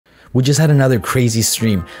We just had another crazy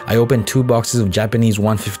stream. I opened 2 boxes of Japanese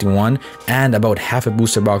 151 and about half a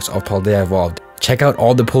booster box of Paldea Evolved. Check out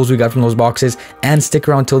all the pulls we got from those boxes and stick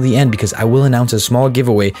around till the end because I will announce a small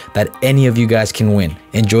giveaway that any of you guys can win.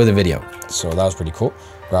 Enjoy the video. So that was pretty cool.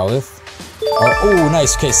 Growlithe. Oh,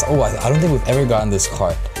 nice. Okay, so, I don't think we've ever gotten this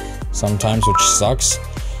card sometimes, which sucks.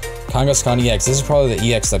 Kangaskhan EX. This is probably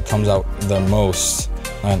the EX that comes out the most.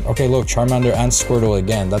 And okay, look, Charmander and Squirtle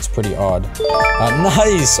again. That's pretty odd.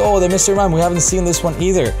 Nice. Oh, the Mystery Mime. We haven't seen this one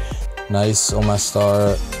either. Nice.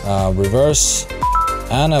 Omastar reverse.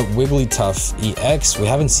 And a Wigglytuff EX. We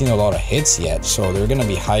haven't seen a lot of hits yet, so they're gonna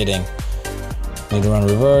be hiding. Nidoran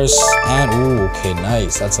reverse. And ooh, okay,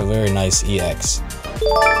 nice. That's a very nice EX.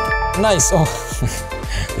 Nice. Oh,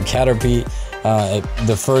 the Caterpie.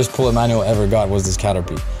 The first pull Emmanuel ever got was this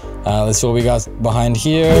Caterpie. Let's see what we got behind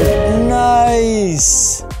here.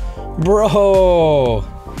 Nice, bro.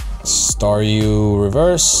 Staryu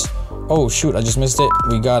reverse. Oh shoot, I just missed it.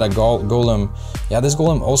 We got a Golem. Yeah, this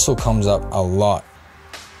Golem also comes up a lot.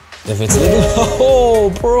 If it's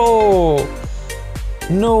oh, bro.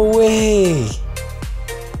 No way.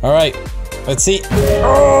 All right, let's see.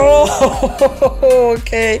 Oh,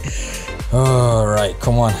 okay. All right,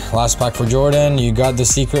 come on. Last pack for Jordan. You got the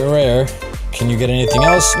secret rare. Can you get anything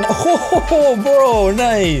else? No, oh, bro,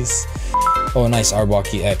 nice. Oh, nice,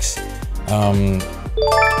 Arbok EX.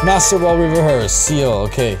 Master Ball Reverse, Seal,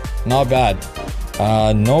 okay, not bad.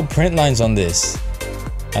 No print lines on this.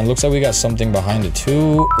 And looks like we got something behind it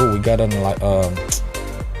too. Oh, we got an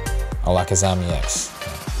Alakazam EX.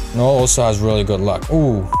 No, also has really good luck.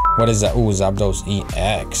 Ooh, what is that? Ooh, Zapdos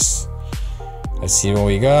EX. Let's see what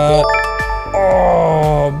we got.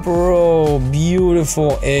 Oh, bro,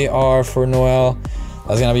 beautiful AR for Noel.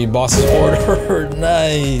 That's gonna be boss's order.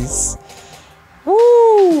 Nice.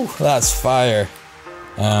 Woo, that's fire.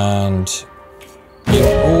 And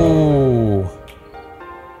ooh,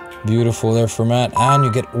 beautiful there for Matt. And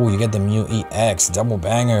you get the Mew EX double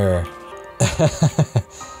banger.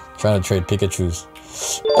 Trying to trade Pikachus.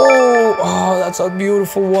 Oh, that's a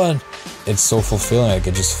beautiful one. It's so fulfilling. Like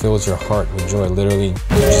it just fills your heart with joy. Literally,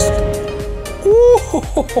 just.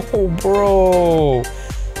 Oh, bro,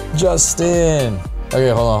 Justin. Okay,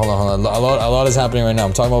 hold on. A lot is happening right now.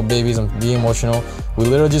 I'm talking about babies. I'm being emotional. We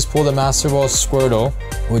literally just pulled a Master Ball Squirtle,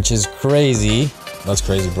 which is crazy. That's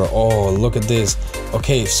crazy, bro. Oh, look at this.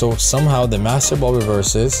 Okay, so somehow the Master Ball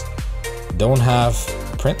reverses don't have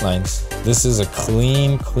print lines. This is a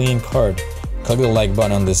clean card. Click the like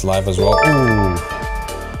button on this live as well. Ooh,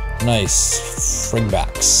 nice.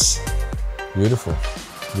 Frigbacks. Beautiful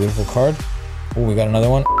card. Oh, we got another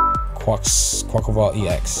one. Quackleval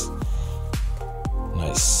EX.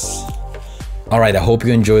 Nice. Alright, I hope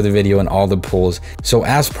you enjoyed the video and all the pulls. So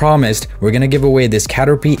as promised, we're gonna give away this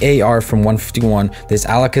Caterpie AR from 151, this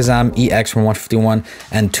Alakazam EX from 151,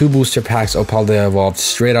 and 2 booster packs of Paldea Evolved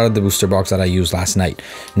straight out of the booster box that I used last night.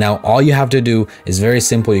 Now, all you have to do is very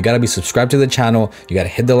simple. You gotta be subscribed to the channel, you gotta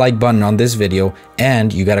hit the like button on this video,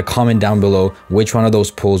 and you gotta comment down below which one of those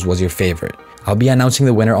pulls was your favorite. I'll be announcing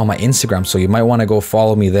the winner on my Instagram, so you might want to go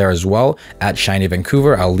follow me there as well, at Shiny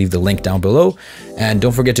Vancouver. I'll leave the link down below. And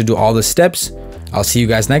don't forget to do all the steps. I'll see you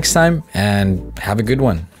guys next time, and have a good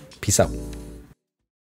one. Peace out.